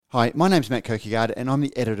Hi, my name's Matt Kirkegaard and I'm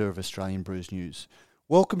the editor of Australian Brews News.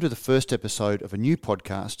 Welcome to the first episode of a new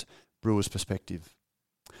podcast, Brewer's Perspective.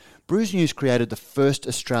 Brews News created the first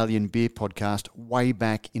Australian beer podcast way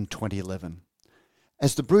back in 2011.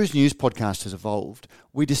 As the Brews News podcast has evolved,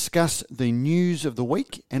 we discuss the news of the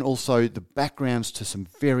week and also the backgrounds to some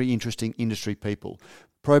very interesting industry people,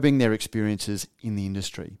 probing their experiences in the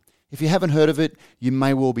industry. If you haven't heard of it, you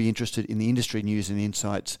may well be interested in the industry news and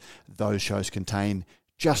insights those shows contain.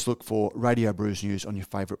 Just look for Radio Brews News on your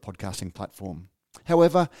favourite podcasting platform.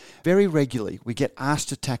 However, very regularly we get asked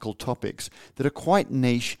to tackle topics that are quite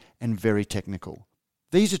niche and very technical.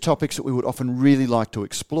 These are topics that we would often really like to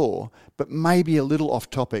explore, but maybe a little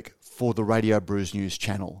off topic for the Radio Brews News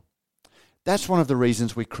channel. That's one of the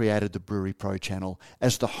reasons we created the Brewery Pro channel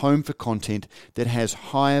as the home for content that has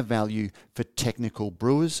higher value for technical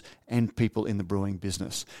brewers and people in the brewing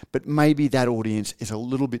business. But maybe that audience is a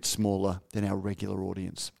little bit smaller than our regular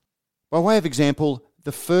audience. By way of example,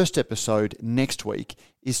 the first episode next week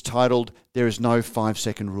is titled There is no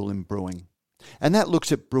 5-second rule in brewing. And that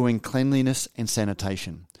looks at brewing cleanliness and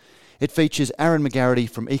sanitation. It features Aaron McGarity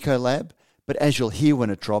from Ecolab, but as you'll hear when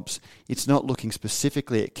it drops, it's not looking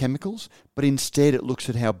specifically at chemicals, but instead it looks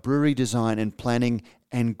at how brewery design and planning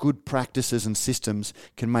and good practices and systems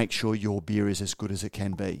can make sure your beer is as good as it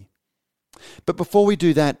can be. But before we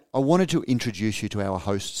do that, I wanted to introduce you to our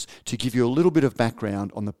hosts to give you a little bit of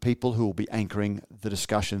background on the people who will be anchoring the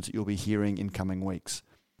discussions that you'll be hearing in coming weeks.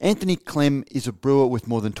 Anthony Clem is a brewer with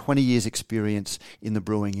more than 20 years' experience in the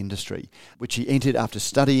brewing industry, which he entered after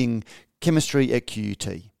studying chemistry at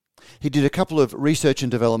QUT. He did a couple of research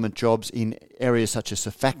and development jobs in areas such as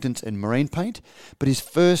surfactants and marine paint, but his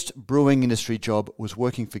first brewing industry job was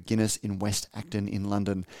working for Guinness in West Acton in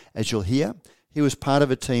London. As you'll hear, he was part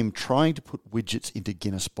of a team trying to put widgets into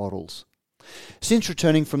Guinness bottles. Since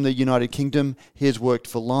returning from the United Kingdom, he has worked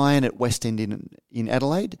for Lion at West End in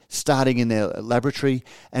Adelaide, starting in their laboratory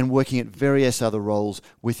and working at various other roles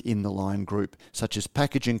within the Lion Group, such as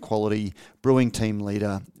packaging quality, brewing team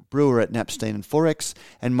leader, brewer at Napstein and Forex,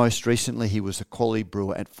 and most recently he was a quality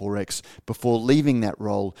brewer at Forex before leaving that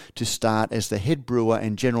role to start as the head brewer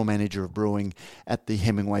and general manager of brewing at the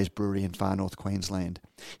Hemingway's Brewery in far north Queensland.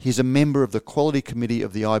 He's a member of the quality committee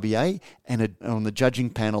of the IBA and on the judging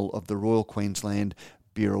panel of the Royal Queensland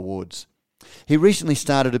Beer Awards. He recently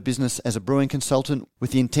started a business as a brewing consultant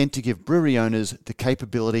with the intent to give brewery owners the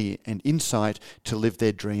capability and insight to live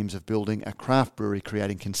their dreams of building a craft brewery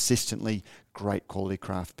creating consistently great quality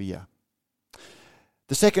craft beer.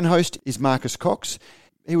 The second host is Marcus Cox.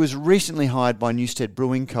 He was recently hired by Newstead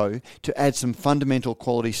Brewing Co. to add some fundamental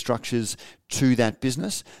quality structures to that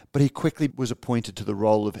business, but he quickly was appointed to the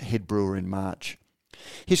role of head brewer in March.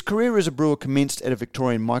 His career as a brewer commenced at a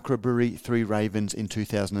Victorian microbrewery, Three Ravens, in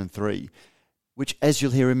 2003, which, as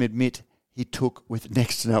you'll hear him admit, he took with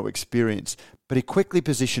next to no experience. But he quickly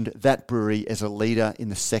positioned that brewery as a leader in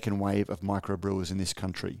the second wave of microbrewers in this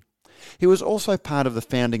country. He was also part of the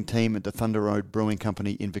founding team at the Thunder Road Brewing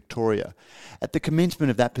Company in Victoria. At the commencement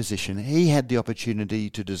of that position, he had the opportunity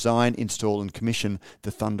to design, install and commission the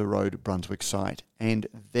Thunder Road Brunswick site. And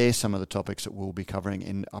they're some of the topics that we'll be covering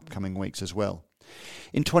in upcoming weeks as well.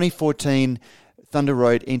 In 2014, Thunder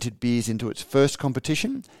Road entered beers into its first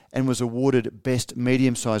competition and was awarded Best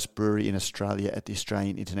Medium-Sized Brewery in Australia at the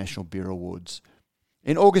Australian International Beer Awards.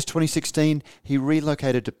 In August 2016, he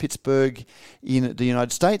relocated to Pittsburgh in the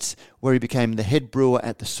United States, where he became the head brewer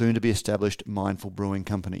at the soon-to-be-established Mindful Brewing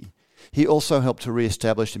Company. He also helped to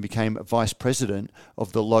re-establish and became vice president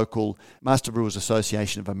of the local Master Brewers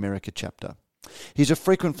Association of America chapter. He's a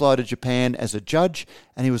frequent flyer to Japan as a judge,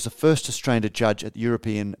 and he was the first Australian to judge at the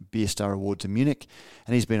European Beer Star Awards in Munich,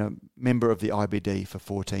 and he's been a member of the IBD for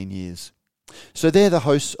 14 years. So they're the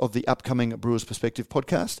hosts of the upcoming Brewer's Perspective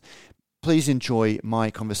podcast. Please enjoy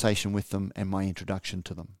my conversation with them and my introduction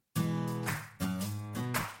to them.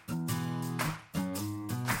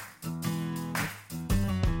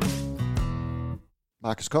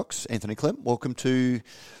 Marcus Cox, Anthony Clem, welcome to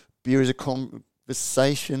Beer as a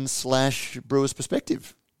Conversation / Brewer's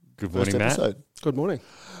Perspective. Good morning, Matt. Good morning.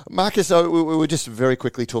 Marcus, we were just very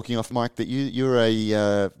quickly talking off mic that you're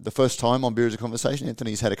the first time on Beer as a Conversation.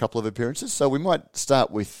 Anthony's had a couple of appearances, so we might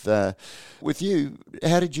start with you.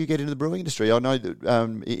 How did you get into the brewing industry? I know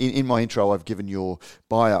that in my intro I've given your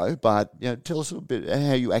bio, but tell us a little bit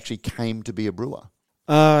how you actually came to be a brewer.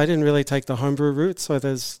 I didn't really take the homebrew route, so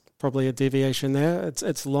there's probably a deviation there.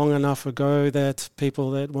 It's long enough ago that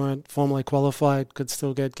people that weren't formally qualified could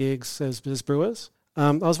still get gigs as brewers.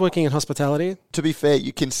 I was working in hospitality. To be fair,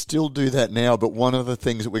 you can still do that now, but one of the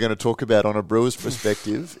things that we're going to talk about on a brewer's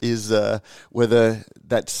perspective is whether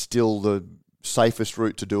that's still the safest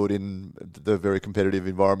route to do it in the very competitive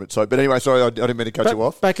environment. So, but anyway, sorry, I didn't mean to cut you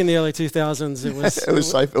off. Back in the early 2000s, it was it was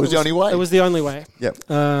safe. It was the only way. It was the only way. Yep.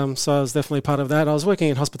 So I was definitely part of that. I was working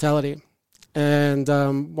in hospitality, and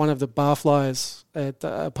one of the barflies at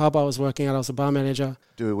a pub I was working at, I was a bar manager.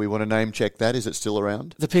 Do we want to name check that? Is it still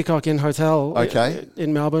around? The Peacock Inn Hotel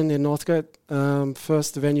in Melbourne, in Northcote.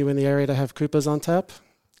 First venue in the area to have Coopers on tap.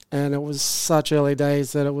 And it was such early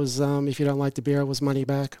days that it was, if you don't like the beer, it was money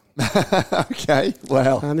back. Okay,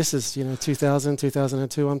 wow. And this is, 2000,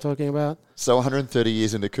 2002 I'm talking about. So 130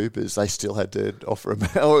 years into Coopers, they still had to offer them.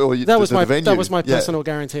 That was my personal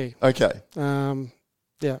guarantee. Okay.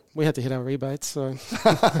 Yeah, we had to hit our rebates, so...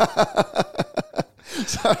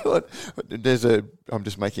 So I'm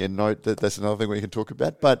just making a note that that's another thing we can talk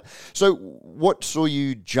about. But so what saw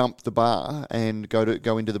you jump the bar and go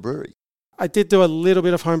into the brewery? I did do a little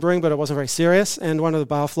bit of home brewing, but it wasn't very serious. And one of the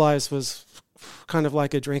barflies was kind of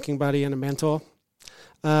like a drinking buddy and a mentor.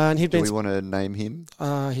 And Do we want to name him?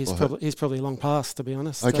 He's probably long past, to be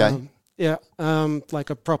honest. Okay. Like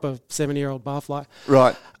a proper 70-year-old barfly.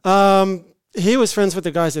 Right. He was friends with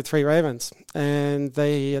the guys at Three Ravens, and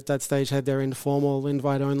they at that stage had their informal,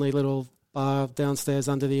 invite-only little bar downstairs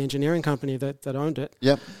under the engineering company that owned it.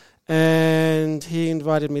 Yep. And he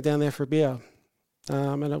invited me down there for a beer.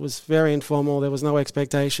 And it was very informal. There was no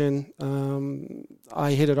expectation.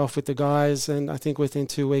 I hit it off with the guys, and I think within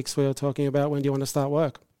 2 weeks we were talking about, when do you want to start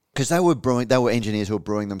work? Because they were engineers who were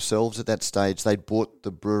brewing themselves at that stage. They'd bought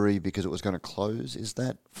the brewery because it was going to close. Is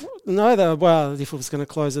that? No, if it was going to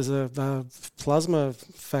close as a plasma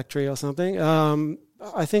factory or something.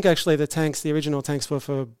 I think actually the original tanks were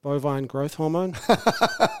for bovine growth hormone.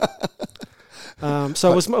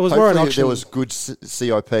 So it was more an auction. There was good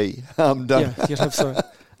CIP done. Yeah, you'd hope so.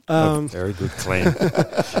 Very good clean.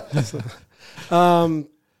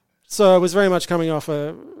 So it was very much coming off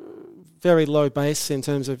a very low base in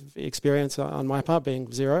terms of experience on my part,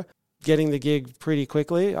 being 0. Getting the gig pretty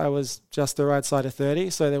quickly. I was just the right side of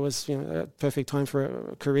 30, so there was a perfect time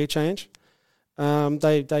for a career change.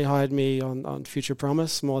 They hired me on future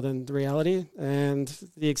promise more than the reality, and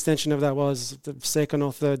the extension of that was the second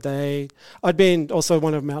or third day. I'd been also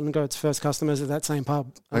one of Mountain Goat's first customers at that same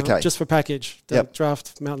pub, just for package. The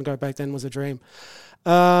draft Mountain Goat back then was a dream.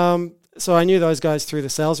 So I knew those guys through the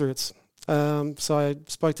sales routes. So I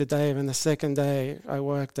spoke to Dave, and the second day I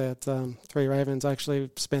worked at Three Ravens. I actually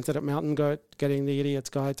spent it at Mountain Goat getting the idiot's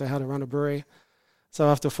guide to how to run a brewery. So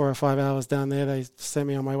after 4 or 5 hours down there, they sent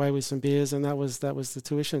me on my way with some beers, and that was the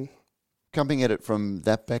tuition. Coming at it from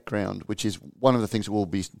that background, which is one of the things we'll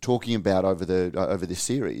be talking about over this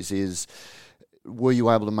series, is were you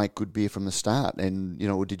able to make good beer from the start? And,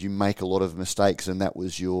 or did you make a lot of mistakes, and that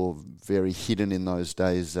was your very hidden in those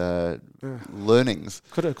days learnings?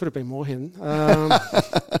 Could have been more hidden.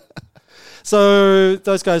 So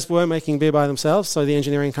those guys were making beer by themselves. So the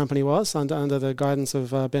engineering company was under the guidance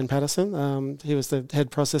of Ben Patterson. He was the head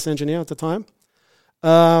process engineer at the time.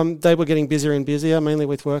 They were getting busier and busier, mainly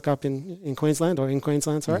with work up in Queensland,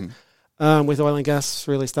 sorry. With oil and gas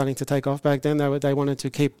really starting to take off back then, they wanted to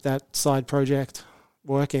keep that side project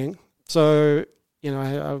working. So,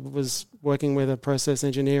 I was working with a process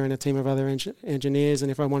engineer and a team of other engineers, and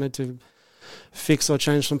if I wanted to fix or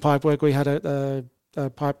change some pipe work, we had a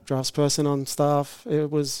pipe drafts person on staff. They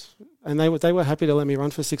were happy to let me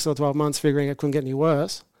run for 6 or 12 months, figuring it couldn't get any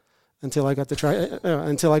worse until I got the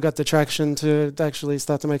traction to actually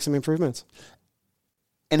start to make some improvements.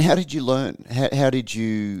 And how did you learn? How did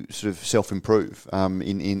you sort of self-improve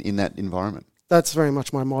in that environment? That's very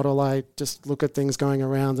much my model. I just look at things going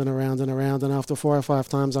around and around and around, and after 4 or 5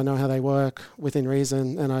 times I know how they work within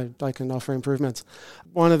reason, and I can offer improvements.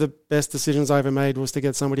 One of the best decisions I ever made was to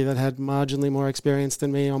get somebody that had marginally more experience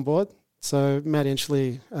than me on board. So Matt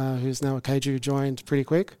Inchley, who's now a Keiju, joined pretty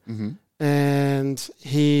quick, and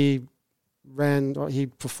he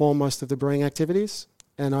performed most of the brewing activities,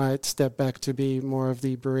 and I stepped back to be more of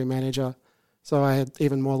the brewery manager. So I had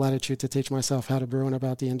even more latitude to teach myself how to brew and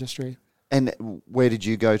about the industry. And where did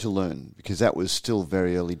you go to learn? Because that was still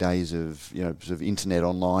very early days of, sort of internet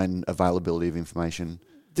online availability of information.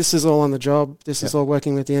 This is all on the job. This is all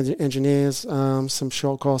working with the engineers, some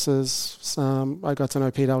short courses. I got to know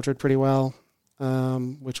Pete Eldred pretty well,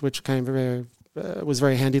 which was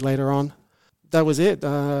very handy later on. That was it.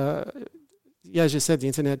 As you said, the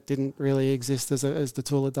internet didn't really exist as the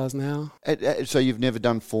tool it does now. So you've never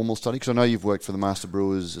done formal study? Because I know you've worked for the Master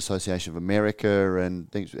Brewers Association of America and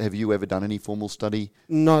things. Have you ever done any formal study?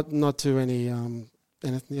 Not to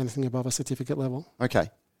anything above a certificate level. Okay.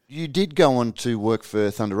 You did go on to work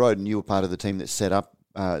for Thunder Road, and you were part of the team that set up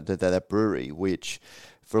that brewery, which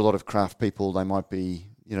for a lot of craft people, they might be,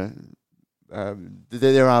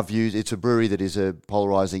 there are views. It's a brewery that is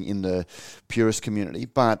polarising in the purist community,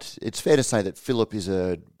 but it's fair to say that Philip is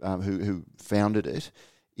who founded it,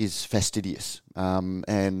 is fastidious,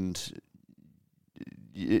 and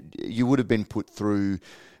you would have been put through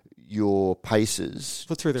your paces,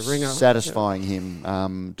 put through the ringer, satisfying him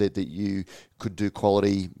that you could do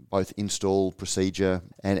quality, both install, procedure,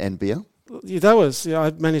 and beer.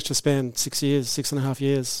 I managed to span 6.5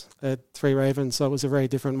 years at Three Ravens. So it was a very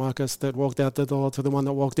different Marcus that walked out the door to the one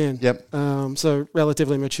that walked in. Yep. So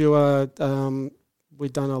relatively mature.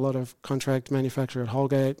 We'd done a lot of contract manufacture at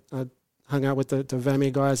Holgate. I hung out with the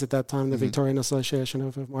VAMI guys at that time. The Victorian Association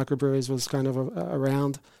of Microbreweries was kind of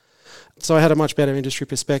around. So I had a much better industry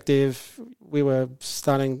perspective. We were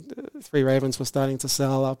Three Ravens were starting to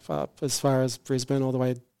sell up as far as Brisbane, all the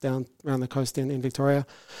way down around the coast in Victoria.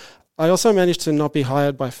 I also managed to not be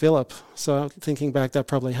hired by Philip. So thinking back, that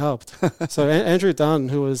probably helped. So Andrew Dunn,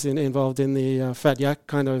 who was involved in the Fat Yak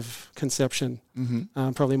kind of conception,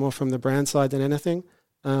 probably more from the brand side than anything,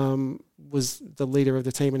 was the leader of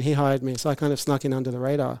the team, and he hired me. So I kind of snuck in under the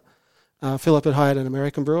radar. Philip had hired an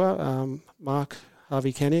American brewer, Mark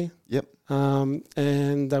Harvey Kenny. Yep.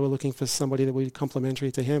 And they were looking for somebody that would be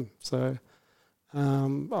complementary to him. So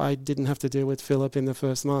I didn't have to deal with Philip in the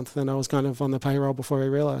first month, and I was kind of on the payroll before he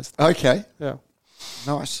realised. Okay. Yeah.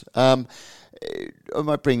 Nice. I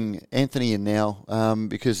might bring Anthony in now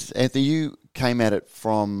because, Anthony, you came at it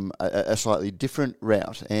from a slightly different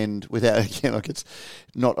route, and without, again, like it's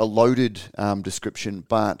not a loaded description,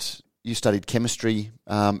 but you studied chemistry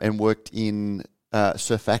and worked in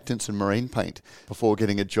surfactants and marine paint before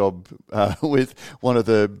getting a job with one of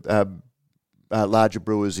the larger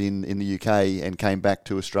brewers in the UK, and came back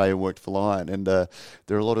to Australia and worked for Lion. And there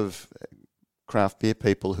are a lot of craft beer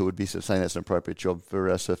people who would be sort of saying that's an appropriate job for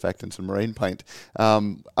surfactants and marine paint.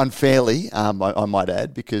 Unfairly, I might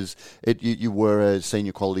add, because you were a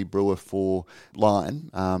senior quality brewer for Lion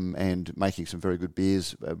and making some very good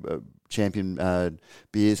beers, champion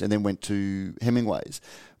beers, and then went to Hemingway's.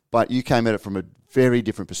 But you came at it from a very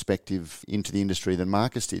different perspective into the industry than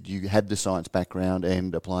Marcus did. You had the science background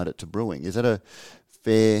and applied it to brewing. Is that a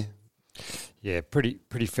fair? Yeah,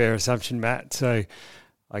 pretty fair assumption, Matt. So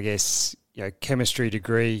I guess, chemistry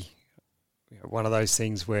degree, one of those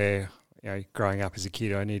things where, growing up as a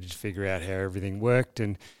kid, I needed to figure out how everything worked,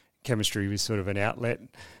 and chemistry was sort of an outlet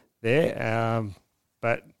there.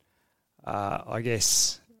 But I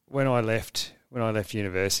guess when I left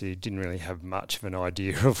university, didn't really have much of an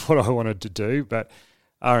idea of what I wanted to do, but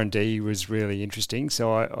R&D was really interesting.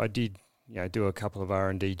 So I did, do a couple of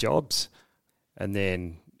R&D jobs, and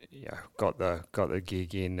then got the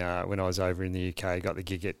gig in when I was over in the UK. Got the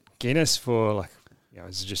gig at Guinness for it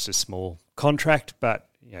was just a small contract, but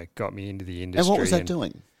got me into the industry. And what was that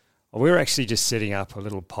doing? We were actually just setting up a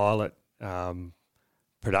little pilot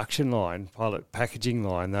production line, pilot packaging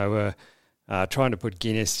line. They were trying to put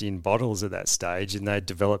Guinness in bottles at that stage, and they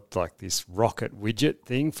developed this rocket widget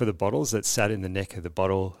thing for the bottles that sat in the neck of the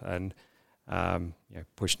bottle and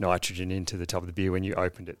pushed nitrogen into the top of the beer when you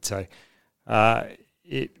opened it. So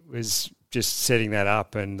it was just setting that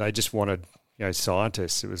up, and they just wanted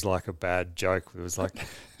scientists. It was like a bad joke. It was like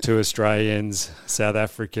 2 Australians, South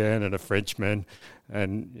African, and a Frenchman,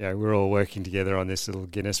 and we're all working together on this little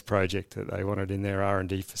Guinness project that they wanted in their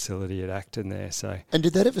R&D facility at Acton there. So, and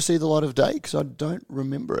did that ever see the light of day? Because I don't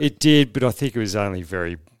remember it. It did, but I think it was only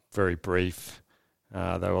very, very brief. They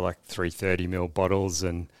were 330ml bottles,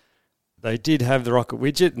 and they did have the rocket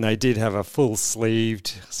widget, and they did have a full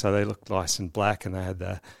sleeved, so they looked nice and black, and they had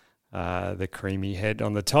the creamy head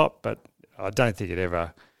on the top. But I don't think it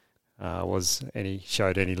ever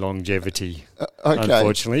showed any longevity. Okay.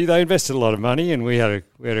 Unfortunately, they invested a lot of money, and we had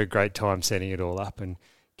a great time setting it all up and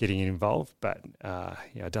getting it involved. But I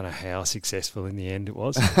don't know how successful in the end it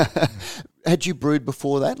was. Had you brewed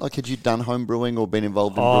before that? Had you done home brewing or been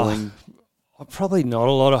involved in brewing? Probably not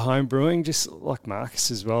a lot of home brewing, just like Marcus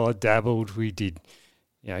as well. I dabbled. We did,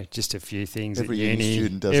 just a few things at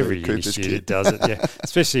uni. Every uni student does it, yeah.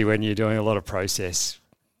 Especially when you're doing a lot of process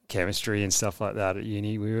chemistry and stuff like that at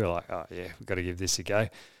uni. We were like, oh yeah, we've got to give this a go.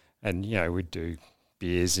 And we'd do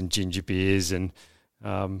beers and ginger beers and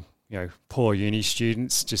poor uni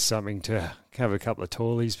students, just something to have a couple of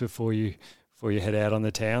tallies before you head out on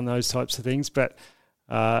the town, those types of things. But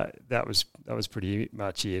that was pretty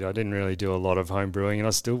much it. I didn't really do a lot of home brewing, and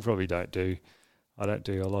I still probably don't do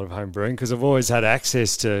a lot of home brewing because I've always had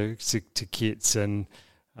access to kits and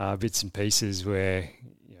bits and pieces where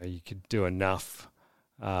you could do enough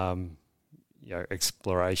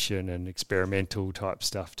exploration and experimental type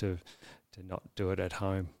stuff to not do it at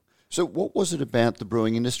home. So what was it about the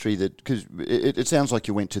brewing industry that, because it sounds like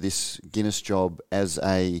you went to this Guinness job as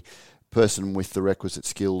a person with the requisite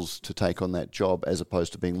skills to take on that job as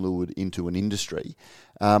opposed to being lured into an industry.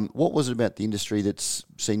 What was it about the industry that's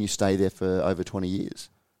seen you stay there for over 20 years?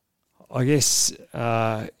 I guess,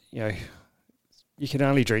 you can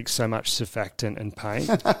only drink so much surfactant and paint,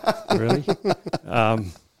 really.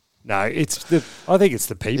 No, I think it's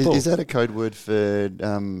the people. Is that a code word for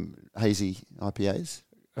hazy IPAs?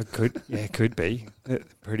 It could be.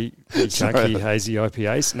 Pretty chunky, hazy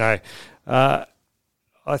IPAs. No,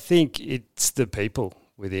 I think it's the people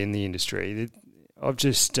within the industry. I've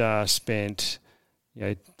just spent,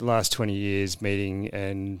 the last 20 years meeting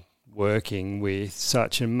and working with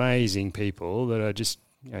such amazing people that are just,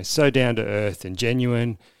 so down to earth and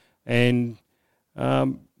genuine, and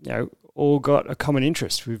all got a common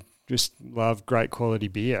interest. We just love great quality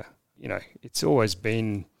beer. It's always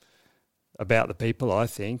been about the people, I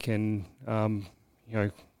think, and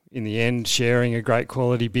in the end, sharing a great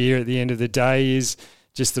quality beer at the end of the day is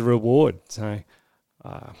just the reward. So,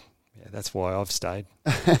 that's why I've stayed.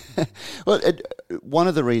 Well, one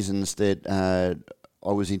of the reasons that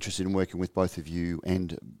I was interested in working with both of you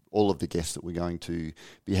and all of the guests that we're going to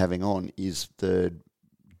be having on is the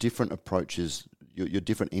different approaches, your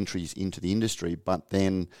different entries into the industry, but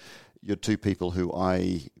then you're two people who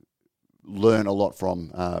I learn a lot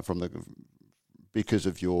from because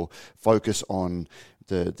of your focus on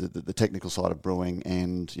the technical side of brewing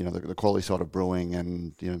and the quality side of brewing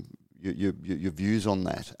and your views on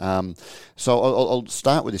that. So I'll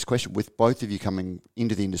start with this question. With both of you coming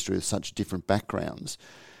into the industry with such different backgrounds,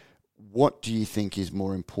 what do you think is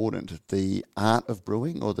more important, the art of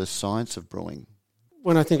brewing or the science of brewing?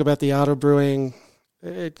 When I think about the art of brewing,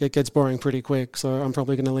 it gets boring pretty quick, so I'm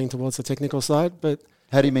probably going to lean towards the technical side. But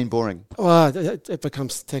how do you mean boring? Well, it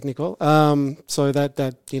becomes technical. So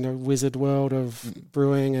that wizard world of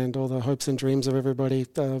brewing and all the hopes and dreams of everybody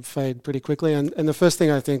fade pretty quickly. And the first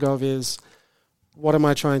thing I think of is, what am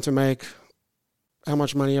I trying to make? How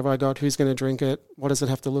much money have I got? Who's going to drink it? What does it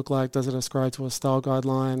have to look like? Does it ascribe to a style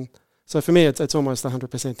guideline? So for me, it's almost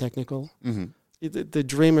 100% technical. Mm-hmm. The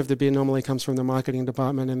dream of the beer normally comes from the marketing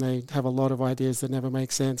department, and they have a lot of ideas that never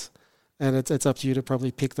make sense. And it's up to you to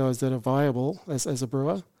probably pick those that are viable as a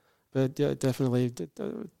brewer. But definitely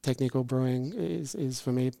technical brewing is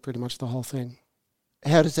for me pretty much the whole thing.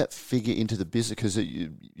 How does that figure into the business? Because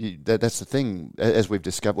that's the thing, as we've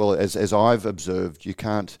discovered, well, as I've observed, you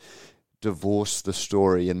can't divorce the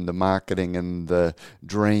story and the marketing and the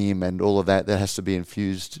dream and all of that. That has to be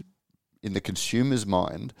infused in the consumer's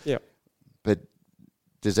mind. Yeah. But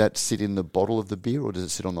does that sit in the bottle of the beer or does it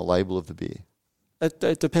sit on the label of the beer?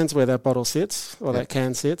 It depends where that bottle sits or that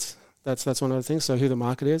can sits. That's one of the things. So who the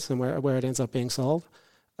market is and where it ends up being sold.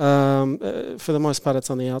 For the most part,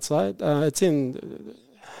 it's on the outside.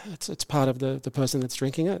 It's part of the person that's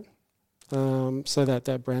drinking it. So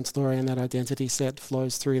that brand story and that identity set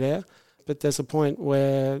flows through there. But there's a point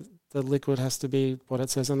where the liquid has to be what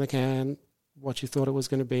it says on the can, what you thought it was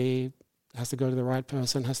going to be, has to go to the right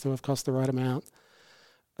person, has to have cost the right amount,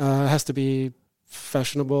 has to be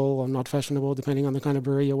fashionable or not fashionable, depending on the kind of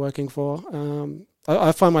brewery you're working for.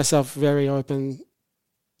 I find myself very open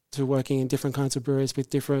to working in different kinds of breweries with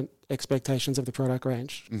different expectations of the product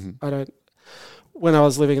range. Mm-hmm. When I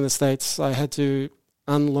was living in the States, I had to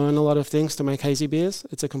unlearn a lot of things to make hazy beers.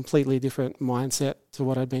 It's a completely different mindset to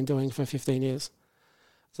what I'd been doing for 15 years.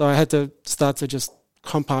 So I had to start to just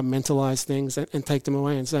compartmentalize things and take them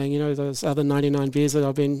away and saying, those other 99 beers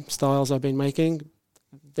styles I've been making,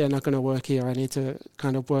 they're not going to work here. I need to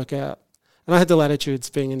kind of work out. And I had the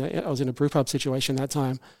latitudes I was in a brew pub situation that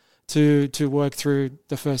time to work through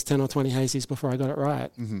the first 10 or 20 hazies before I got it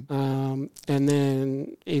right. Mm-hmm. And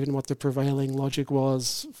then even what the prevailing logic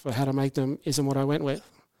was for how to make them isn't what I went with.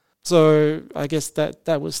 So I guess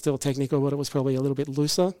that was still technical, but it was probably a little bit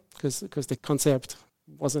looser because the concept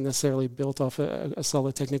wasn't necessarily built off a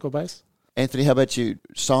solid technical base. Anthony, how about you?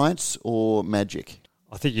 Science or magic?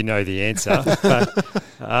 I think you know the answer.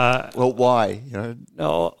 But, well, why?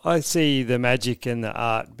 No, I see the magic and the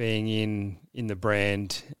art being in the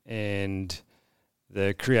brand and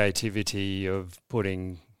the creativity of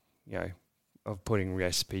putting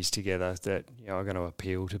recipes together that are going to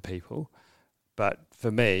appeal to people. But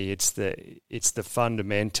for me, it's the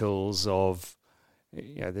fundamentals of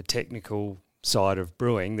the technical side of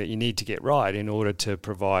brewing that you need to get right in order to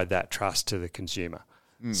provide that trust to the consumer.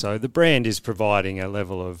 So the brand is providing a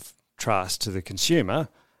level of trust to the consumer,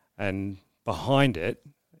 and behind it,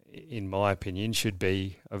 in my opinion, should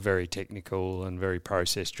be a very technical and very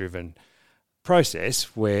process-driven process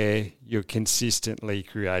where you're consistently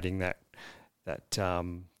creating that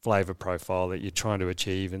flavour profile that you're trying to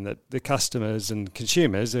achieve and that the customers and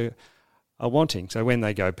consumers are wanting. So when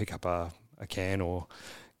they go pick up a can or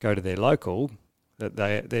go to their local, that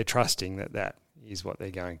they're trusting that is what they're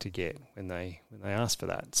going to get when they ask for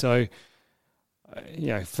that. So,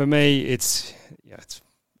 for me, it's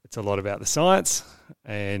a lot about the science,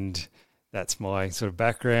 and that's my sort of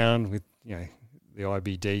background with, the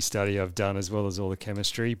IBD study I've done as well as all the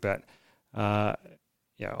chemistry. But, I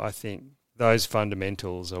think those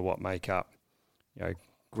fundamentals are what make up,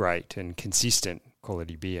 great and consistent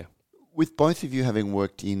quality beer. With both of you having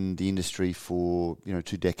worked in the industry for 2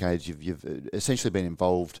 decades, you've essentially been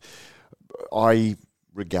involved. I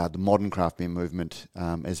regard the modern craft beer movement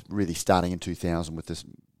as really starting in 2000 with this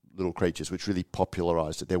Little Creatures, which really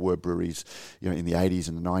popularised it. There were breweries, in the 80s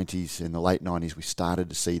and the 90s. In the late 90s, we started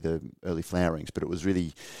to see the early flowerings, but it was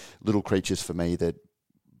really Little Creatures for me that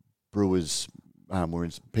brewers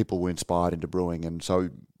people were inspired into brewing. And so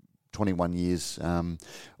 21 years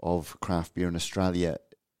of craft beer in Australia,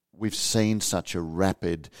 we've seen such a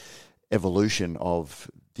rapid evolution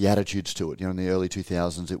of the attitudes to it. In the early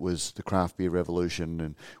 2000s, it was the craft beer revolution,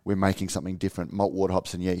 and we're making something different, malt, water,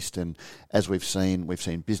 hops and yeast. And as we've seen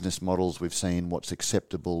business models, we've seen what's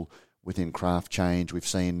acceptable within craft change. We've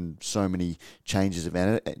seen so many changes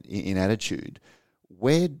in attitude.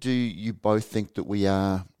 Where do you both think that we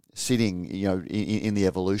are sitting, in the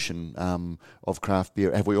evolution of craft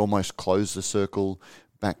beer? Have we almost closed the circle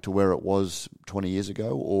back to where it was 20 years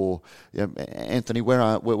ago? Or, Anthony,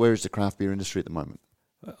 where is the craft beer industry at the moment?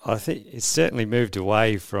 I think it's certainly moved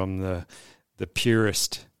away from the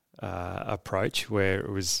purist approach where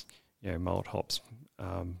it was, malt, hops,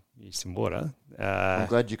 yeast and water. I'm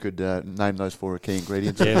glad you could name those 4 key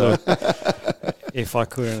ingredients. Yeah, look, if I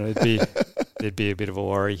couldn't, there'd be a bit of a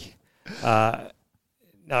worry.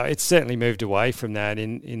 No, it's certainly moved away from that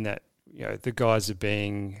in that, the guys are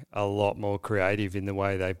being a lot more creative in the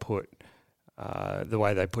way they put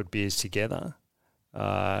beers together.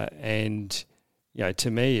 And,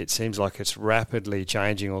 to me, it seems like it's rapidly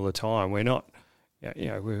changing all the time. We're not,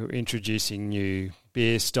 we're introducing new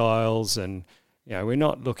beer styles, and, we're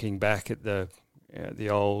not looking back at the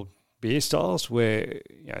old beer styles where,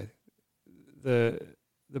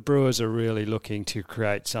 the brewers are really looking to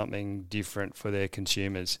create something different for their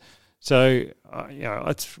consumers. So,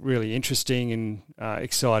 it's really interesting and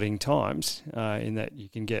exciting times in that you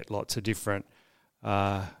can get lots of different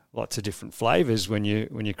flavours when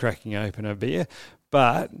you're cracking open a beer.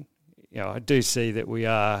 But, I do see that we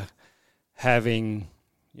are having,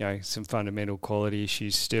 some fundamental quality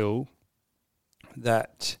issues still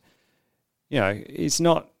that, is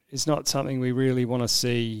not something we really want to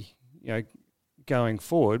see, going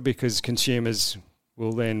forward, because consumers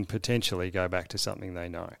will then potentially go back to something they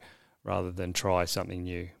know rather than try something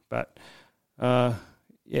new. But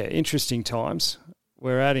interesting times.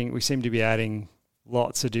 We seem to be adding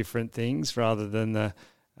lots of different things rather than the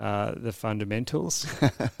fundamentals.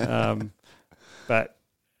 But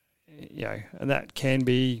and that can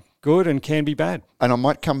be good and can be bad. And I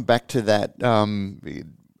might come back to that,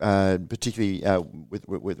 particularly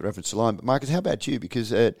with reference to lime. But Marcus, how about you?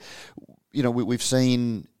 Because we've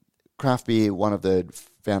seen craft beer, one of the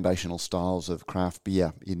foundational styles of craft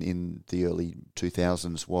beer in the early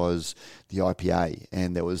 2000s was the IPA,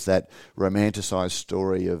 and there was that romanticised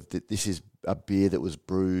story of that this is a beer that was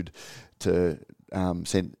brewed to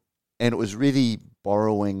send, and it was really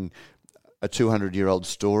borrowing a 200-year-old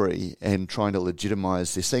story and trying to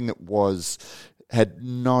legitimise this thing that had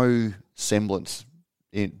no semblance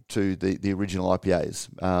to the original IPAs,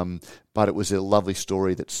 but it was a lovely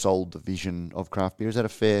story that sold the vision of craft beer. Is that a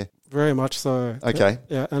fair? Very much so. Okay.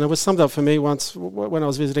 Yeah, and it was summed up for me once when I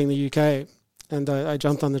was visiting the UK, and I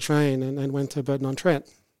jumped on the train and went to Burton-on-Trent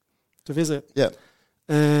to visit. Yeah.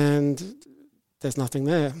 And there's nothing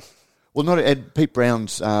there. Well, Pete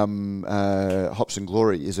Brown's Hops and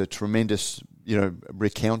Glory is a tremendous,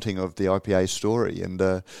 recounting of the IPA story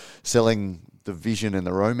and selling the vision and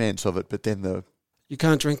the romance of it, but then you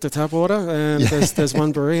can't drink the tap water, and there's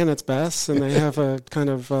one brewery, and it's Bass, and they have a kind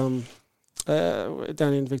of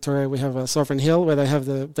down in Victoria we have a Sovereign Hill where they have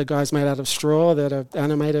the guys made out of straw that are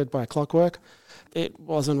animated by clockwork. It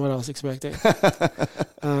wasn't what I was expecting.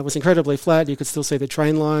 It was incredibly flat. You could still see the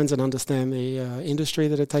train lines and understand the industry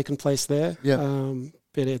that had taken place there. Yeah.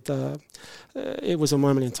 But it was a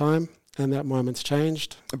moment in time, and that moment's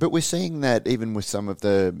changed. But we're seeing that even with some of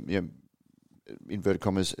the inverted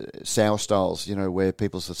commas, sour styles, where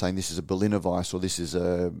people are saying this is a Berliner Weiss or this is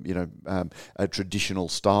a traditional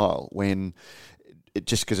style, when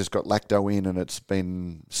just because it's got lacto in and it's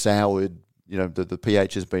been soured, the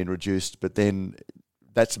pH has been reduced, but then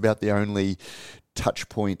that's about the only touch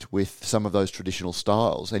point with some of those traditional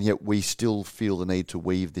styles, and yet we still feel the need to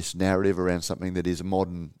weave this narrative around something that is a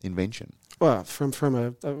modern invention. Well, from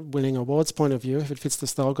a winning awards point of view, if it fits the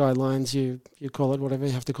style guidelines, you call it whatever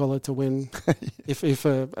you have to call it to win. If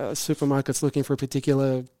a supermarket's looking for a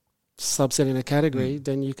particular subset in a category,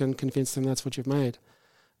 then you can convince them that's what you've made.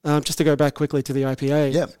 Just to go back quickly to the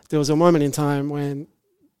IPA, there was a moment in time when,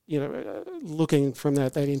 looking from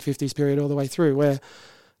that 1850s period all the way through, where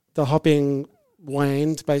the hopping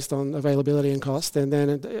waned based on availability and cost, and then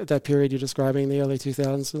at that period you're describing, the early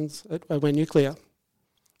 2000s, it went nuclear.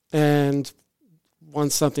 And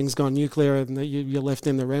once something's gone nuclear and you're left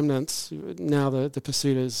in the remnants, now the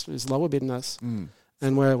pursuit is lower bitterness.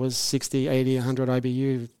 And where it was 60, 80, 100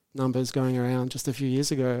 IBU numbers going around just a few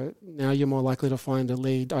years ago, now you're more likely to find a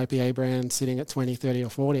lead IPA brand sitting at 20, 30 or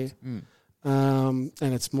 40. And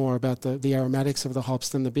it's more about the aromatics of the hops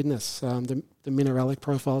than the bitterness. The mineralic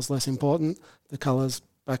profile is less important. The colour's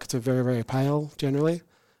back to very, very pale generally.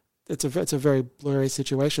 It's a very blurry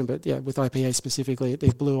situation, but yeah, with IPA specifically,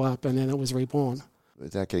 it blew up and then it was reborn.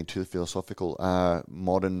 Without getting too philosophical, are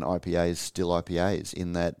modern IPAs still IPAs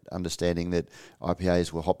in that understanding that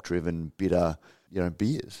IPAs were hop-driven, bitter,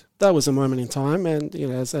 beers? That was a moment in time, and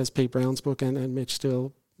as Pete Brown's book and Mitch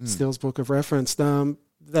Steele's book have referenced,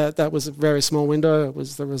 that was a very small window. It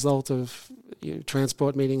was the result of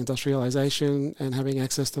transport meeting industrialization and having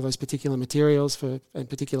access to those particular materials and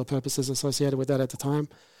particular purposes associated with that at the time.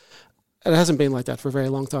 It hasn't been like that for a very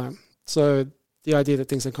long time. So the idea that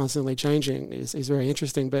things are constantly changing is very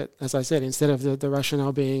interesting. But as I said, instead of the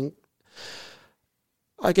rationale being,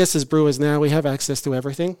 I guess as brewers now, we have access to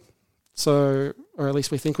everything. So, or at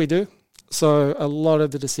least we think we do. So a lot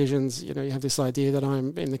of the decisions, you have this idea that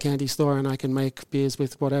I'm in the candy store and I can make beers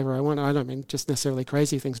with whatever I want. I don't mean just necessarily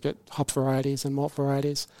crazy things, but hop varieties and malt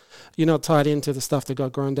varieties. You're not tied into the stuff that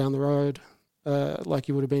got grown down the road like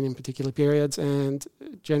you would have been in particular periods. And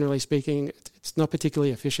generally speaking, it's not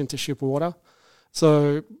particularly efficient to ship water.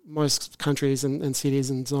 So most countries and cities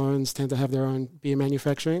and zones tend to have their own beer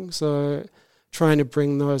manufacturing. So trying to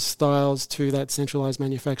bring those styles to that centralized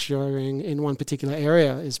manufacturing in one particular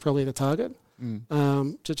area is probably the target,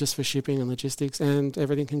 just for shipping and logistics. And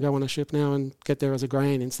everything can go on a ship now and get there as a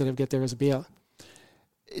grain instead of get there as a beer.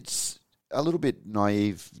 It's a little bit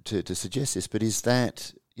naive to suggest this, but is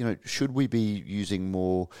that, should we be using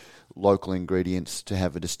more local ingredients to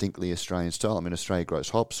have a distinctly Australian style? I mean, Australia grows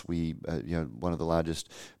hops. We, one of the largest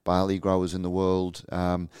barley growers in the world,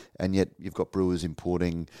 and yet you've got brewers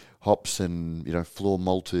importing hops and floor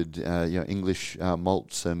malted, English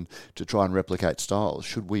malts, and to try and replicate styles.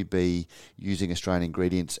 Should we be using Australian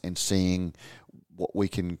ingredients and seeing what we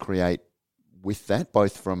can create with that,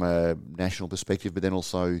 both from a national perspective, but then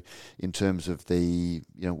also in terms of the,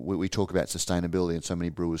 we talk about sustainability, and so many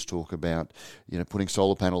brewers talk about, putting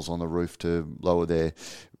solar panels on the roof to lower their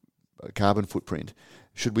carbon footprint.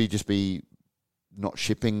 Should we just be not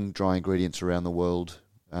shipping dry ingredients around the world,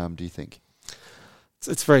 do you think?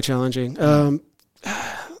 It's very challenging.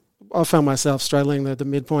 I found myself straddling the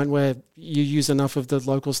midpoint where you use enough of the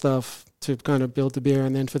local stuff to kind of build the beer,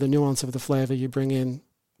 and then for the nuance of the flavour, you bring in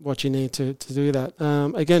what you need to do that.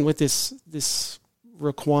 Again, with this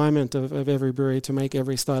requirement of every brewery to make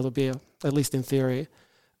every style of beer, at least in theory,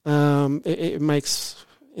 it makes,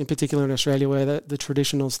 in particular in Australia, where the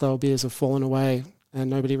traditional style beers have fallen away and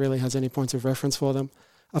nobody really has any points of reference for them.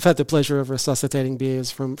 I've had the pleasure of resuscitating beers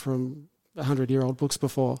from 100-year-old books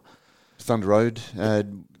before. Thunder Road.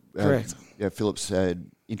 Correct. Philip's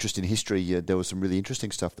interest in history, there was some really interesting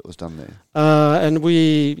stuff that was done there. And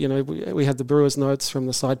we had the brewer's notes from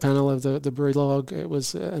the side panel of the brewery log. It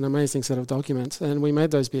was an amazing set of documents, and we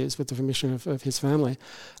made those beers with the permission of his family.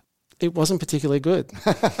 It wasn't particularly good.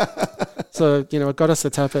 So, it got us a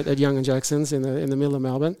tap at Young and Jackson's in the middle of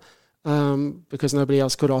Melbourne, because nobody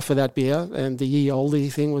else could offer that beer, and the ye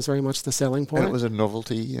olde thing was very much the selling point. And it was a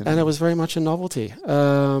novelty. And it was very much a novelty.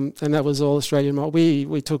 And that was all Australian malt.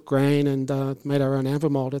 We took grain and made our own amber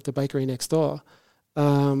malt at the bakery next door.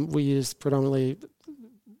 We used predominantly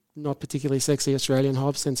not particularly sexy Australian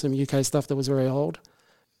hops and some UK stuff that was very old.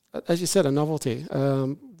 As you said, a novelty.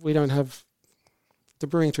 We don't have... The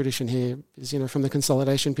brewing tradition here is, from the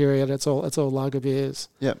consolidation period, it's all lager beers.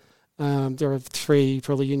 Yep. There are 3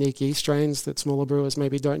 probably unique yeast strains that smaller brewers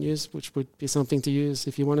maybe don't use, which would be something to use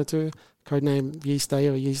if you wanted to. Codename Yeast A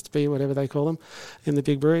or Yeast B, whatever they call them, in the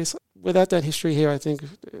big breweries. Without that history here, I think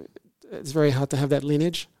it's very hard to have that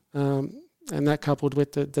lineage. And that coupled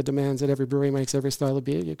with the demands that every brewery makes every style of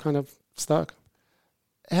beer, you're kind of stuck.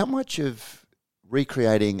 How much of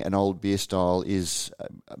recreating an old beer style is,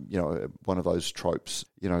 one of those tropes.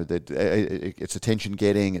 That it's attention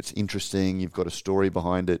getting, it's interesting, you've got a story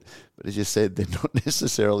behind it. But as you said, they're not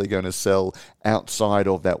necessarily going to sell outside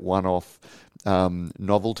of that one-off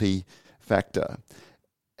novelty factor.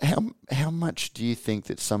 How much do you think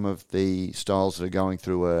that some of the styles that are going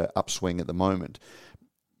through a upswing at the moment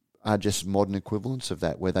are just modern equivalents of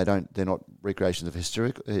that, where they're not recreations of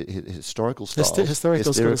historical styles.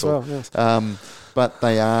 Historical as well, yes. But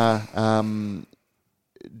they are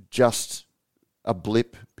just a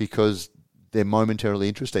blip because they're momentarily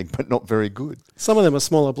interesting, but not very good. Some of them are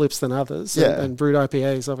smaller blips than others. Yeah. And Brewed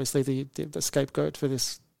IPA is obviously the scapegoat for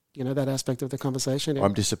this, that aspect of the conversation.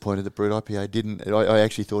 I'm disappointed that Brewed IPA didn't. I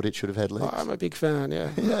actually thought it should have had legs. I'm a big fan,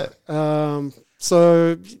 yeah. Yeah.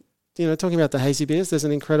 So... talking about the hazy beers, there's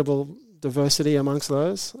an incredible diversity amongst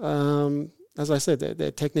those. As I said, they're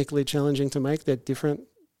technically challenging to make. They're different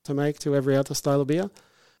to make to every other style of beer.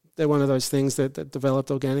 They're one of those things that developed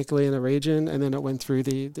organically in a region, and then it went through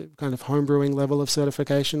the kind of homebrewing level of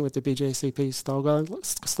certification with the BJCP style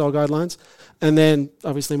guidelines. And then,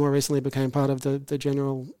 obviously, more recently became part of the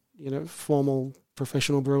general, formal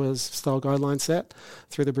professional brewers style guideline set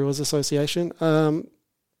through the Brewers Association.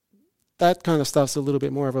 That kind of stuff's a little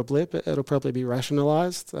bit more of a blip. It'll probably be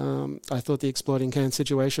rationalised. I thought the exploding can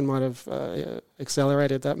situation might have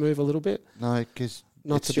accelerated that move a little bit. No, because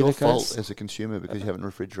it's to your fault as a consumer because you haven't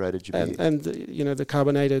refrigerated your beer. And the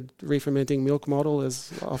carbonated re-fermenting milk model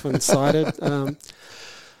is often cited.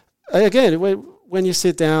 Again, when you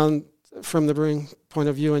sit down from the brewing point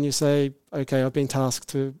of view and you say, okay, I've been tasked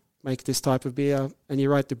to make this type of beer, and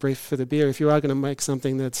you write the brief for the beer, if you are going to make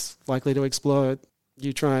something that's likely to explode,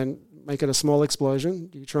 you try and make it a small explosion.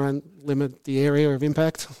 You try and limit the area of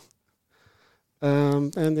impact.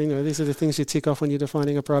 And, these are the things you tick off when you're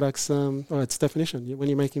defining a product's its definition, when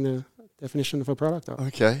you're making the definition of a product.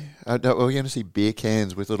 Okay. We're going to see beer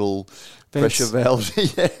cans with little pressure valves.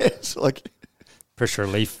 Yes, like... pressure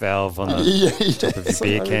relief valve on the top of the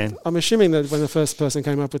beer can. I'm assuming that when the first person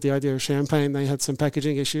came up with the idea of champagne, they had some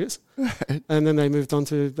packaging issues. And then they moved on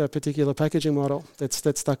to that particular packaging model that's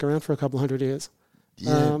stuck around for a couple hundred years.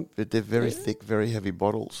 Yeah, but they're very thick, very heavy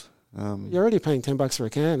bottles. You're already paying $10 for a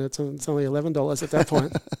can. It's only $11 at that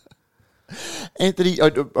point. Anthony,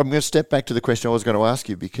 I'm going to step back to the question I was going to ask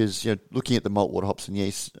you because looking at the malt, water, hops, and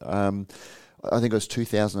yeast, I think it was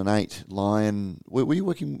 2008. Lion, were you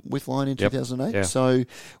working with Lion in 2008? Yeah. So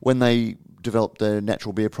when they developed the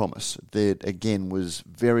Natural Beer Promise, that again was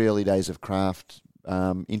very early days of craft.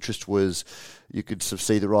 Interest was, you could sort of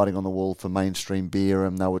see the writing on the wall for mainstream beer,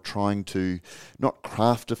 and they were trying to not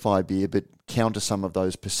craftify beer, but counter some of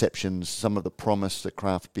those perceptions, some of the promise that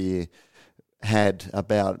craft beer had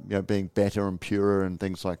about being better and purer and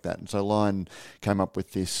things like that. And so Lion came up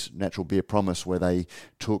with this Natural Beer Promise where they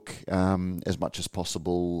took as much as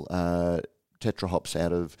possible tetra hops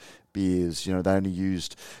out of beers. They only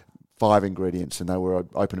used 5 ingredients, and they were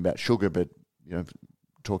open about sugar, but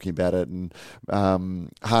talking about it, and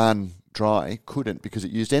Hahn Dry couldn't because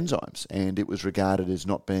it used enzymes, and it was regarded as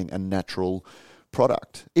not being a natural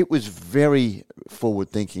product. It was very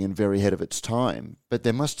forward-thinking and very ahead of its time, but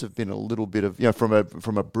there must have been a little bit of,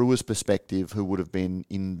 from a brewer's perspective, who would have been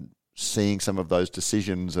in seeing some of those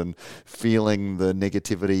decisions and feeling the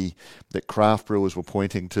negativity that craft brewers were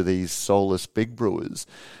pointing to these soulless big brewers.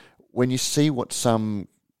 When you see what some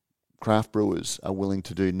craft brewers are willing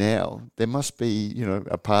to do now, there must be,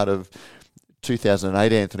 a part of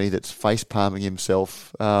 2008 Anthony that's face palming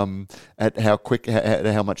himself at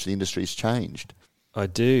how much the industry's changed. I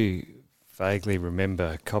do vaguely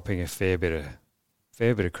remember copping a fair bit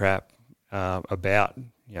of crap about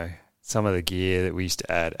some of the gear that we used to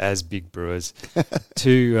add as big brewers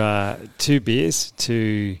to beers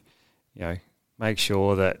to make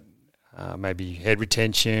sure that maybe head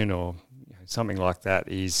retention or something like that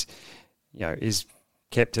is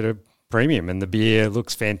kept at a premium, and the beer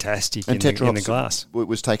looks fantastic in the glass. It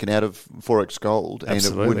was taken out of Forex Gold.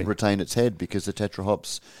 Absolutely. And it wouldn't retain its head because the Tetra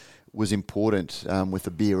hops was important with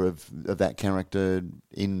a beer of that character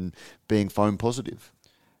in being foam positive.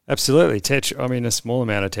 Absolutely. A small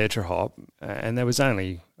amount of Tetra hop, and there was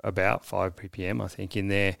only about 5 ppm, I think, in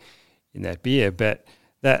that beer, but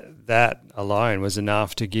that alone was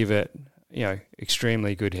enough to give it,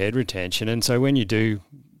 extremely good head retention. And so when you do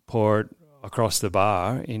pour it across the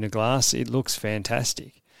bar in a glass, it looks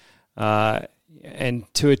fantastic. And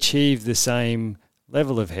to achieve the same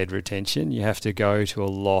level of head retention, you have to go to a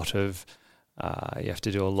lot of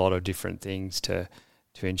different things to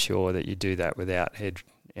ensure that you do that without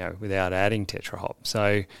adding Tetra hop.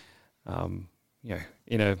 So,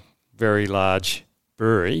 in a very large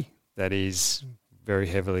brewery that is very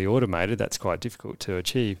heavily automated, that's quite difficult to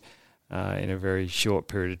achieve in a very short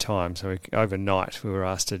period of time. So overnight, we were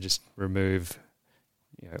asked to just remove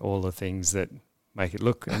all the things that make it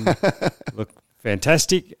look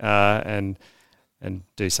fantastic and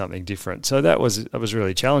do something different. So that was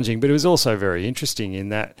really challenging, but it was also very interesting in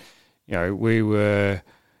that we were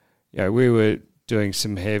doing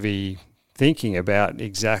some heavy thinking about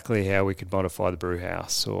exactly how we could modify the brew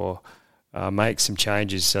house or make some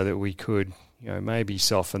changes so that we could maybe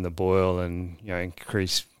soften the boil and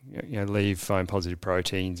increase leave foam positive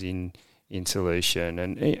proteins in solution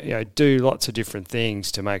and do lots of different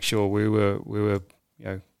things to make sure we were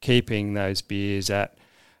keeping those beers at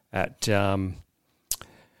the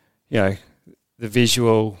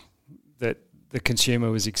visual that the consumer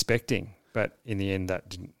was expecting. But in the end, that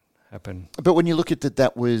didn't happen. But when you look at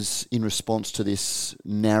that was in response to this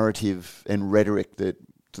narrative and rhetoric that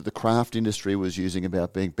the craft industry was using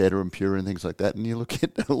about being better and purer and things like that. And you look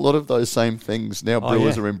at a lot of those same things now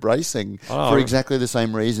brewers are embracing for exactly the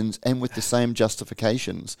same reasons and with the same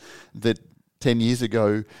justifications that 10 years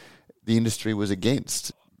ago the industry was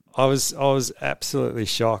against. I was absolutely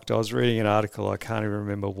shocked. I was reading an article, I can't even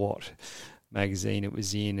remember what magazine it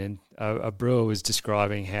was in, and a brewer was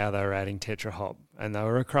describing how they were adding Tetra Hop, and they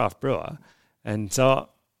were a craft brewer. And so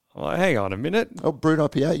I'm like, hang on a minute. Oh, brewed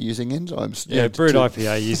IPA using enzymes. Yeah, brewed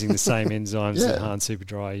IPA using the same enzymes that Hahn Super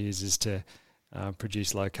Dry uses to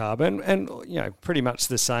produce low carb, and pretty much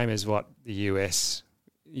the same as what the US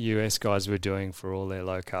guys were doing for all their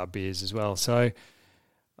low carb beers as well. So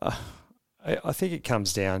I think it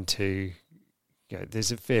comes down to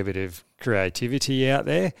there's a fair bit of creativity out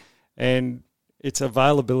there, and it's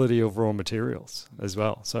availability of raw materials as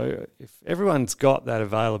well. So if everyone's got that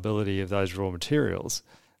availability of those raw materials,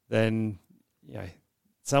 then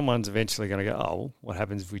someone's eventually going to go, oh, well, what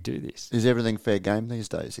happens if we do this? Is everything fair game these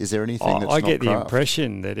days? Is there anything that's not I get craft? the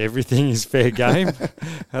impression that everything is fair game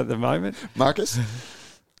at the moment. Marcus?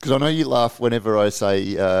 Because I know you laugh whenever I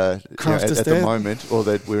say at the moment, or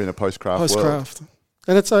that we're in a post-craft world. Post-craft.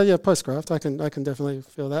 And it's post-craft. I can definitely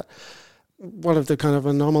feel that. One of the kind of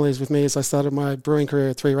anomalies with me is I started my brewing career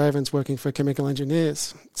at Three Ravens working for chemical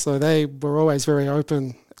engineers. So they were always very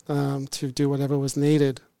open to do whatever was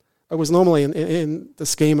needed. It was normally in the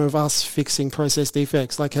scheme of us fixing process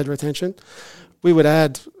defects like head retention. We would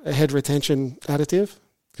add a head retention additive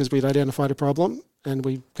because we'd identified a problem and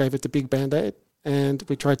we gave it the big Band-Aid, and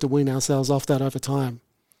we tried to wean ourselves off that over time.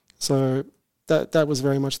 So that was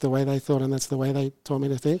very much the way they thought, and that's the way they taught me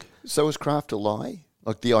to think. So was craft a lie?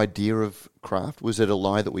 Like the idea of craft, was it a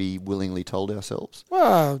lie that we willingly told ourselves?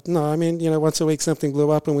 Well, no. I mean, once a week something blew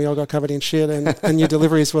up and we all got covered in shit, and your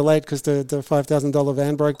deliveries were late because the $5,000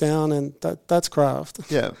 van broke down, and that's craft.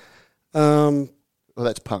 Yeah. Well,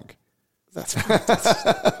 that's punk. That's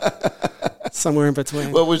somewhere in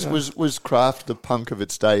between. Well, was craft the punk of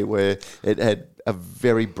its day, where it had a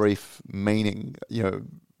very brief meaning,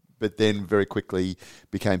 but then very quickly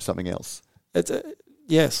became something else?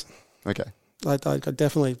 Yes. Okay. I could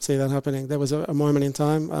definitely see that happening. There was a moment in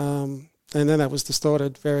time, and then that was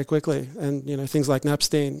distorted very quickly. And things like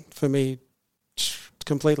Napstein for me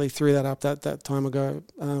completely threw that up that time ago.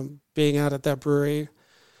 Being out at that brewery,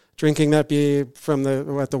 drinking that beer at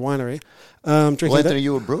the winery. Anthony,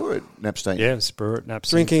 you were a brewer at Napstein. Yeah, I was a brewer at Napstein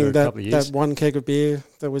drinking for a couple of years. That one keg of beer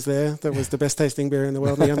that was there. That was the best tasting beer in the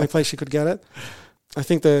world. The only place you could get it. I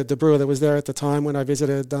think the brewer that was there at the time when I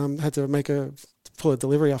visited had to pull a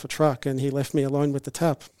delivery off a truck, and he left me alone with the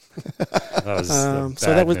tap.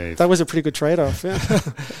 That was a pretty good trade-off. Yeah.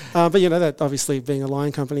 But that obviously being a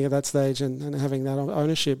line company at that stage and having that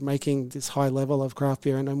ownership, making this high level of craft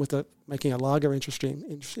beer, and with it making a lager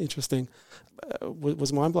interesting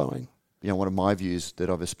was mind-blowing. One of my views that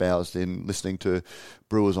I've espoused in listening to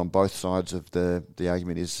brewers on both sides of the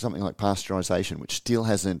argument is something like pasteurisation, which still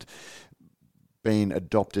hasn't been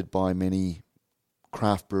adopted by many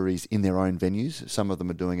craft breweries in their own venues. Some of them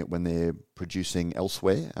are doing it when they're producing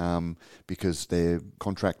elsewhere because their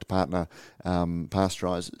contract partner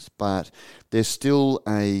pasteurises. But there's still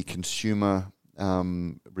a consumer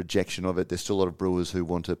rejection of it. There's still a lot of brewers who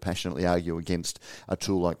want to passionately argue against a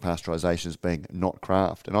tool like pasteurisation as being not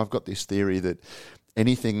craft. And I've got this theory that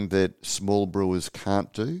anything that small brewers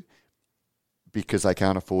can't do because they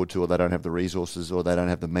can't afford to, or they don't have the resources, or they don't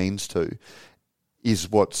have the means to, is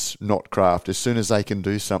what's not craft. As soon as they can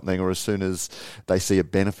do something, or as soon as they see a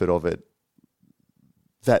benefit of it,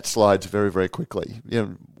 that slides very, very quickly.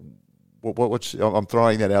 I'm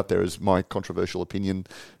throwing that out there as my controversial opinion.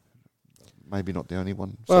 Maybe not the only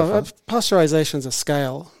one. Well, pasteurisation is a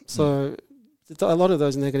scale. So a lot of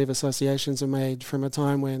those negative associations are made from a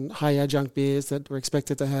time when high adjunct beers that were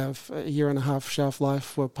expected to have a year and a half shelf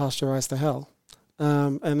life were pasteurised to hell.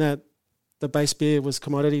 And that the base beer was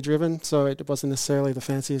commodity driven, so it wasn't necessarily the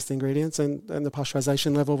fanciest ingredients, and the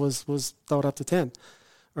pasteurisation level was dialed up to 10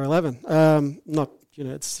 or 11. Not,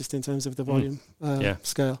 it's just in terms of the volume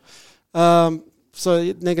scale.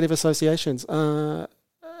 So negative associations,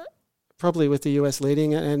 probably with the US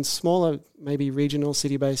leading, and smaller, maybe regional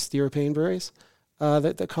city-based European breweries,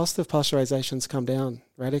 the cost of pasteurization's come down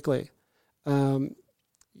radically.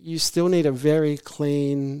 You still need a very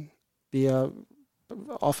clean beer,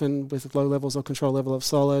 often with low levels or control level of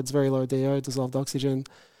solids, very low DO, dissolved oxygen,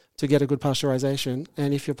 to get a good pasteurization.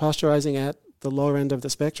 And if you're pasteurizing at the lower end of the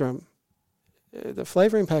spectrum, the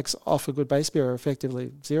flavor impacts off a good base beer are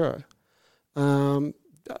effectively zero.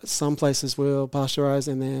 Some places will pasteurize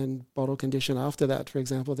and then bottle condition after that, for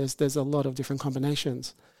example. There's a lot of different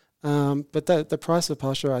combinations. But the price of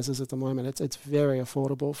pasteurizers at the moment, it's very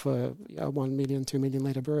affordable for a 1 million, 2 million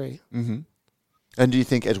litre brewery. Mm-hmm. And do you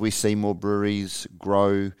think as we see more breweries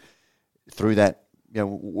grow through that,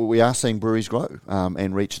 we are seeing breweries grow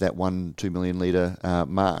and reach that 1-2 million litre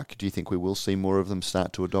mark. Do you think we will see more of them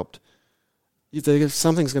start to adopt?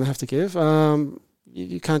 Something's going to have to give.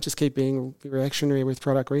 You can't just keep being reactionary with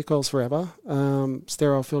product recalls forever.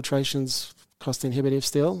 Sterile filtration's cost inhibitive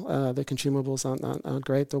still. The consumables aren't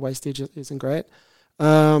great. The wastage isn't great.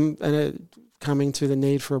 And coming to the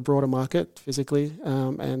need for a broader market physically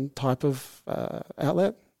and type of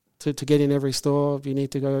outlet. To get in every store, you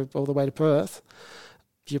need to go all the way to Perth.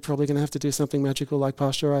 You're probably going to have to do something magical like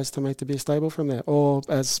pasteurise to make the beer stable from there. Or,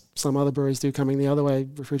 as some other breweries do coming the other way,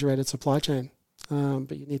 refrigerated supply chain.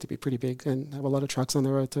 But you need to be pretty big and have a lot of trucks on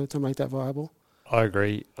the road to make that viable. I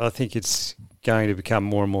agree. I think it's going to become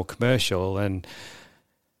more and more commercial, and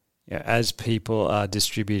as people are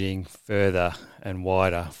distributing further and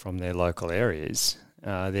wider from their local areas,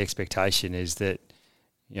 the expectation is that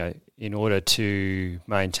in order to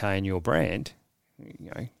maintain your brand,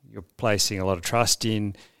 you're placing a lot of trust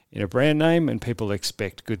in a brand name, and people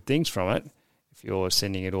expect good things from it. If you're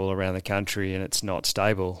sending it all around the country and it's not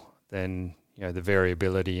stable, then the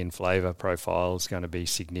variability in flavour profile is going to be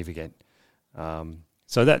significant.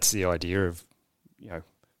 So that's the idea of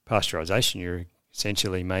pasteurisation. You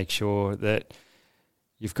essentially make sure that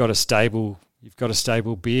you've got a stable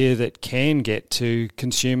beer that can get to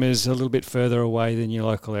consumers a little bit further away than your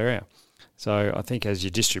local area. So I think as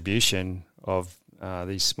your distribution of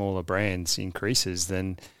these smaller brands increases,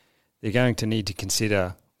 then they're going to need to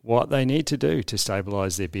consider what they need to do to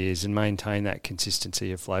stabilise their beers and maintain that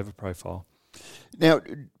consistency of flavour profile. Now,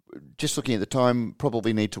 just looking at the time,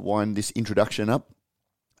 probably need to wind this introduction up.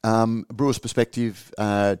 Brewer's Perspective,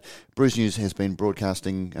 Brews News has been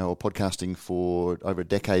broadcasting or podcasting for over a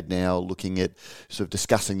decade now, looking at sort of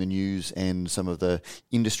discussing the news and some of the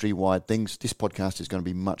industry-wide things. This podcast is going to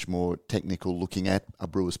be much more technical, looking at a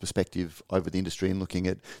brewer's perspective over the industry and looking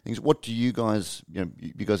at things. What do you guys, you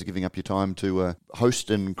guys are giving up your time to host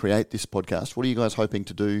and create this podcast. What are you guys hoping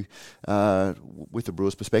to do with the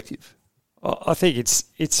Brewer's Perspective? I think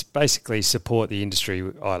it's basically support the industry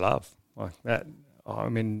I love. Like that. I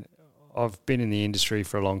mean, I've been in the industry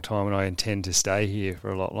for a long time and I intend to stay here for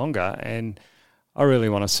a lot longer, and I really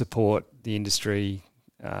want to support the industry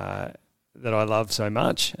that I love so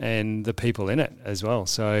much and the people in it as well.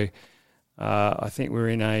 So I think we're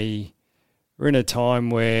in a time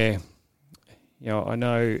where I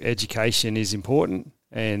know education is important,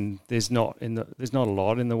 and there's not a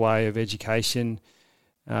lot in the way of education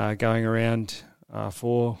going around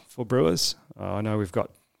for brewers. I know we've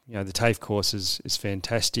got the TAFE course is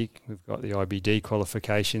fantastic. We've got the IBD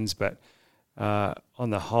qualifications, but on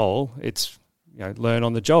the whole, it's learn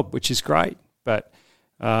on the job, which is great. But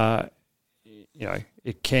it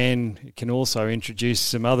can also introduce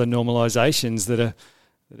some other normalisations that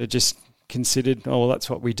are just considered. Oh well, that's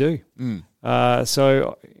what we do.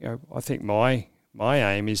 So I think my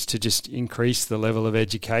aim is to just increase the level of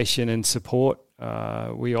education and support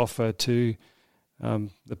we offer to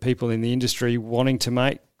the people in the industry wanting to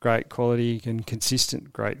make great quality and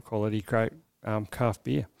consistent great quality craft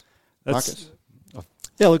beer. Marcus?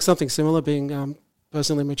 Yeah, look, something similar, being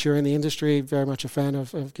personally mature in the industry, very much a fan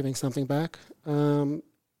of giving something back.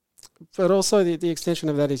 But also the extension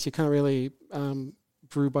of that is you can't really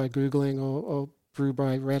brew by Googling or brew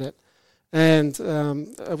by Reddit. And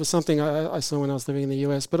it was something I saw when I was living in the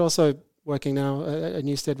US, but also working now at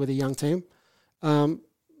Newstead with a young team.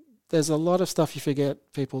 There's a lot of stuff you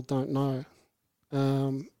forget people don't know.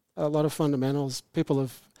 A lot of fundamentals. People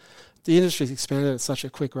have the industry's expanded at such a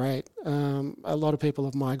quick rate. A lot of people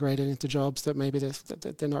have migrated into jobs that maybe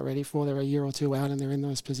they're not ready for. They're a year or two out and they're in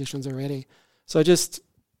those positions already. So just,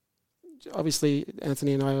 obviously,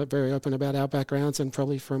 Anthony and I are very open about our backgrounds, and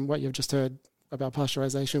probably from what you've just heard about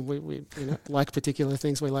pasteurization, we like particular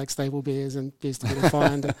things. We like stable beers and beers to be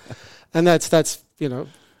refined. And that's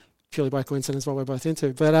purely by coincidence what we're both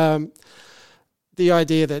into. But the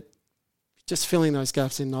idea that just filling those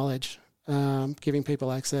gaps in knowledge, giving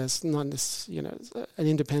people access, not this, an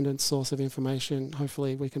independent source of information,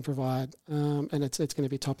 hopefully we can provide, and it's going to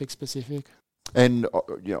be topic specific. And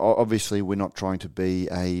obviously, we're not trying to be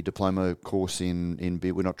a diploma course in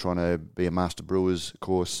beer. We're not trying to be a master brewers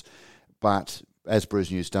course, but as Brews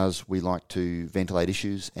News does, we like to ventilate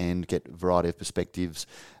issues and get a variety of perspectives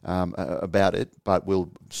about it. But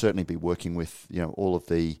we'll certainly be working with all of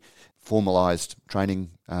the formalised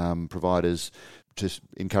training providers to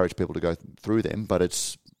encourage people to go through them. But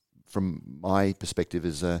it's, from my perspective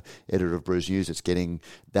as editor of Brews News, it's getting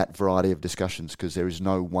that variety of discussions, because there is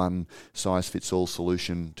no one size fits all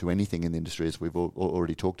solution to anything in the industry, as we've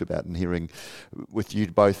already talked about, and hearing with you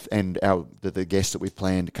both and the guests that we've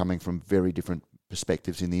planned coming from very different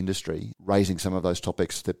perspectives in the industry, raising some of those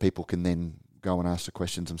topics that people can then go and ask the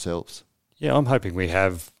questions themselves. Yeah, I'm hoping we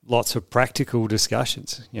have lots of practical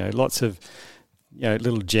discussions, lots of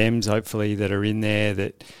little gems hopefully that are in there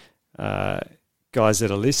that guys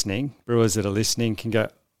that are listening, brewers that are listening, can go,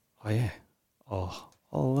 oh yeah, I'll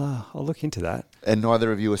look into that. And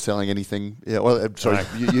neither of you are selling anything. Yeah, well, sorry,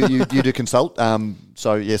 no. you do consult.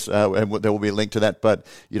 So yes, and there will be a link to that, but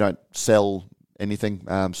you don't sell anything.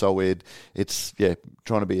 So it's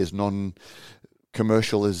trying to be as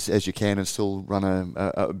non-commercial as you can and still run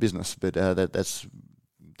a business. But that's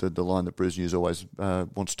the line that Brews News always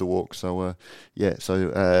wants to walk. So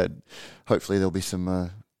hopefully there'll be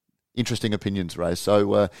some interesting opinions raised.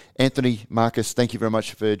 So Anthony, Marcus, thank you very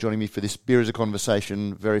much for joining me for this Beer as a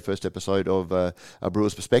Conversation, very first episode of A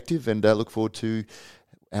Brewer's Perspective, and look forward to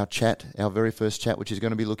our very first chat, which is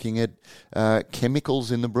going to be looking at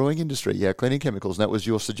chemicals in the brewing industry. Yeah, cleaning chemicals. And that was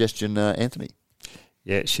your suggestion, Anthony.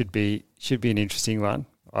 Yeah, it should be an interesting one.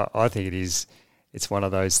 I think it is. It's one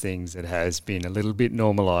of those things that has been a little bit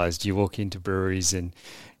normalised. You walk into breweries and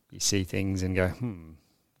you see things and go,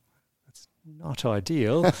 that's not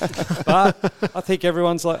ideal. But I think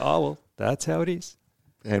everyone's like, oh, well, that's how it is.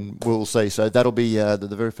 And we'll see. So that'll be the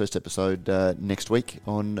very first episode next week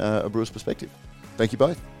on A Brewer's Perspective. Thank you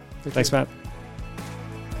both. Thanks, Matt.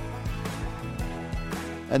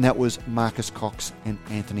 And that was Marcus Cox and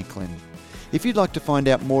Anthony Glenn. If you'd like to find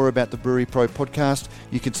out more about the Brewery Pro podcast,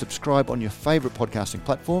 you can subscribe on your favourite podcasting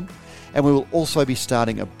platform. And we will also be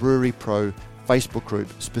starting a Brewery Pro Facebook group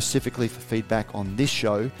specifically for feedback on this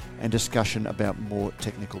show and discussion about more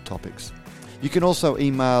technical topics. You can also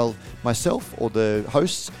email myself or the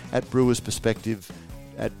hosts at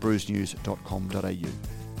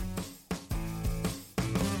brewersperspective@brewsnews.com.au.